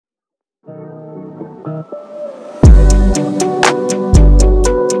In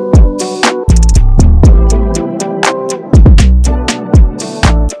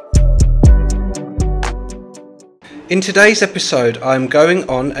today's episode, I am going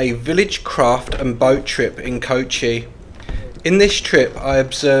on a village craft and boat trip in Kochi. In this trip, I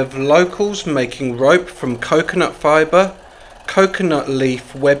observe locals making rope from coconut fibre, coconut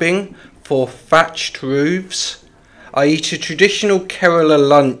leaf webbing for thatched roofs. I eat a traditional Kerala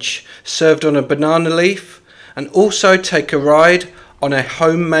lunch served on a banana leaf, and also take a ride on a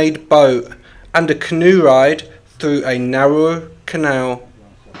homemade boat and a canoe ride through a narrow canal.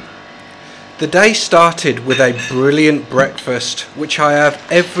 The day started with a brilliant breakfast, which I have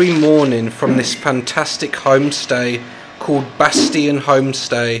every morning from this fantastic homestay called Bastion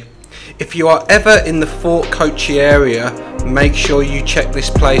Homestay. If you are ever in the Fort Kochi area, make sure you check this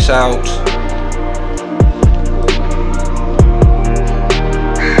place out.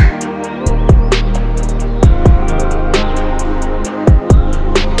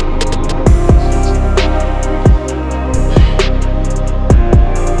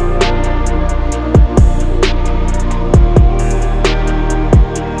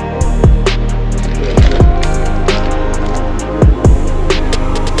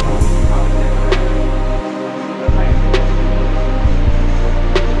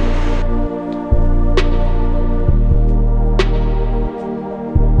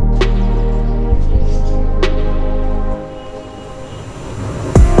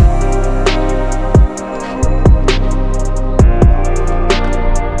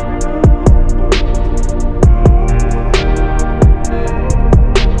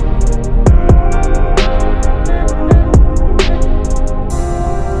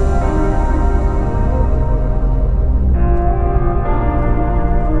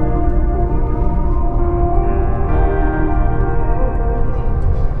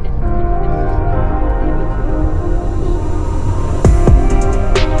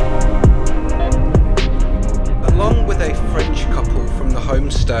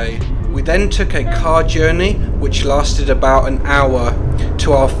 We then took a car journey which lasted about an hour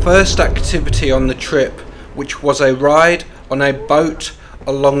to our first activity on the trip, which was a ride on a boat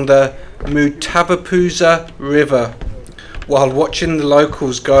along the Mutavapuza River while watching the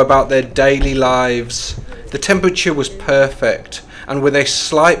locals go about their daily lives. The temperature was perfect, and with a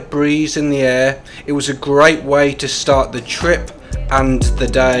slight breeze in the air, it was a great way to start the trip and the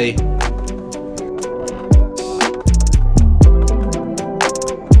day.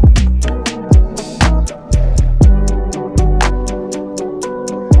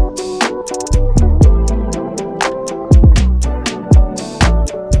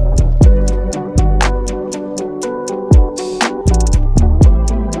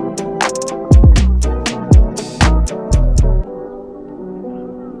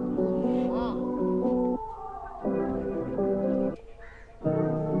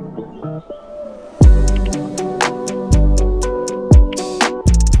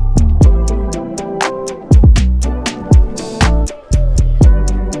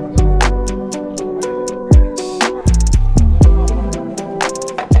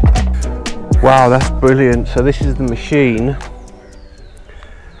 Wow, that's brilliant. So this is the machine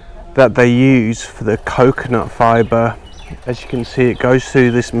that they use for the coconut fibre. As you can see, it goes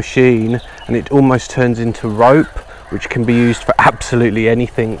through this machine and it almost turns into rope, which can be used for absolutely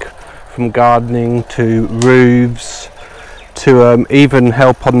anything, from gardening to roofs to even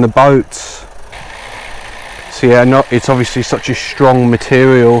help on the boats. So yeah, it's obviously such a strong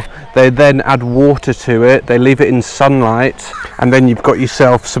material. They then add water to it, they leave it in sunlight, and then you've got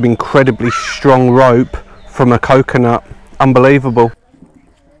yourself some incredibly strong rope from a coconut. Unbelievable.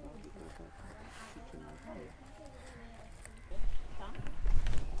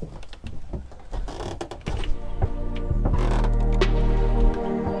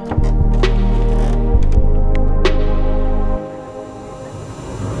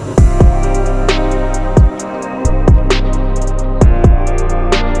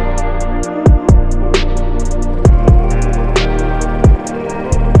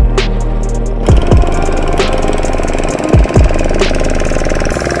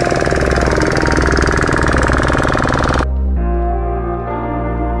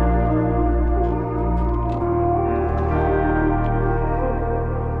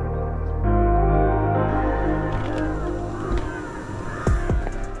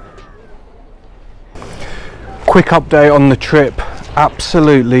 Quick update on the trip,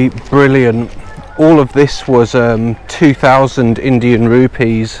 absolutely brilliant. All of this was 2,000 Indian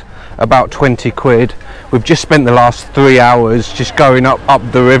rupees, about 20 quid. We've just spent the last 3 hours just going up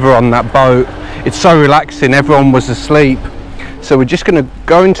the river on that boat. It's so relaxing, everyone was asleep. So we're just going to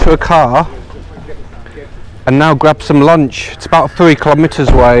go into a car and now grab some lunch. It's about 3 kilometers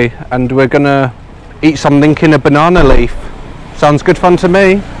away and we're gonna eat something in a banana leaf. Sounds good fun to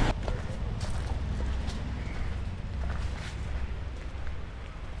me.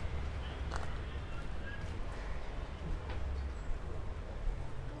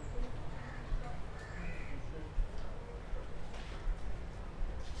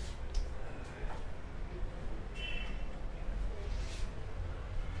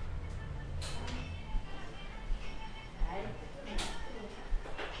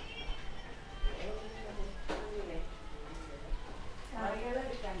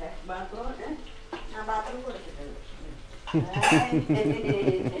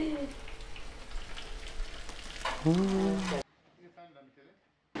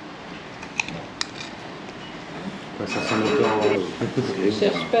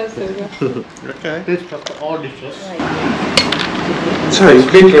 Sorry,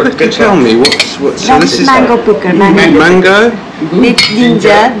 could you tell me what's so this is mango pickle. mango? With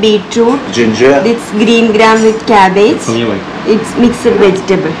ginger, beetroot. Ginger. It's green gram with cabbage. It's mixed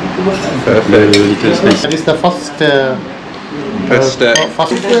vegetable. Perfect. That is the first step.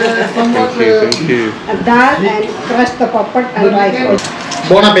 Thank you. Dal and crush the poppet and rice.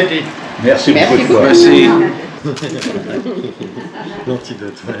 Bon appétit. Merci beaucoup. Merci.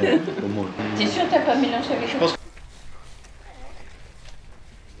 L'antidote, ouais, au moins. T'es sûr t'as pas mélangé avec autre chose?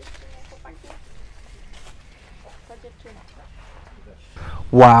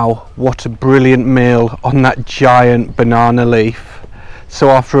 Wow, what a brilliant meal on that giant banana leaf. So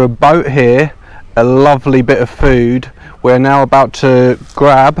after a boat here, a lovely bit of food, we're now about to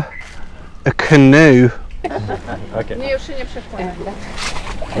grab a canoe. Okay.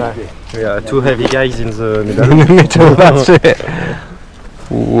 We are 2 heavy guys in the middle. In the middle, that's it.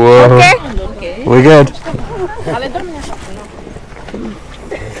 Whoa. Okay. We're good.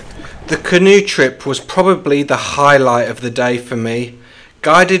 The canoe trip was probably the highlight of the day for me.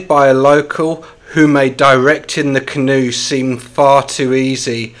 Guided by a local who made directing the canoe seem far too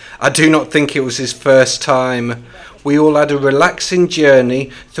easy. I do not think it was his first time. We all had a relaxing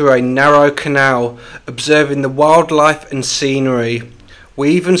journey through a narrow canal, observing the wildlife and scenery.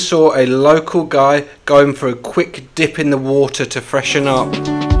 We even saw a local guy going for a quick dip in the water to freshen up.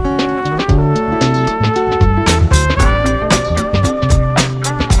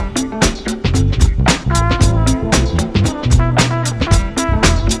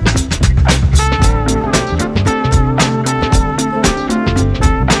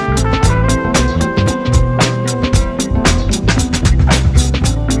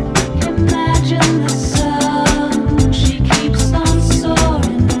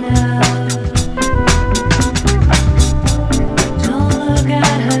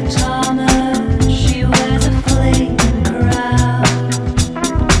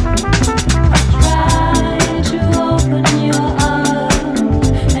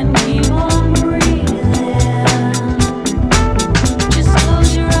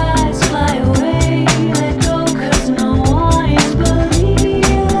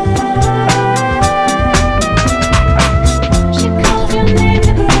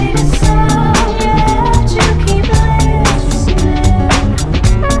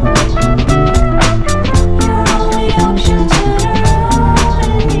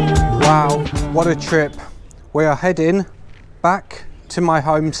 What a trip. We are heading back to my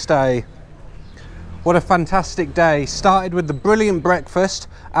homestay. What a fantastic day. Started with the brilliant breakfast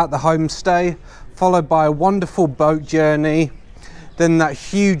at the homestay, followed by a wonderful boat journey, then that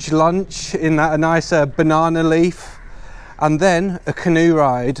huge lunch in that nice banana leaf, and then a canoe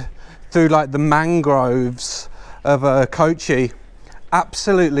ride through like the mangroves of KOCHI.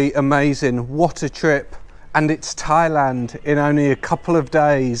 Absolutely amazing. What a trip. And it's Thailand in only a couple of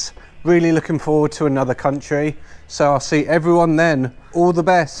days. Really looking forward to another country. So I'll see everyone then. All the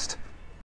best.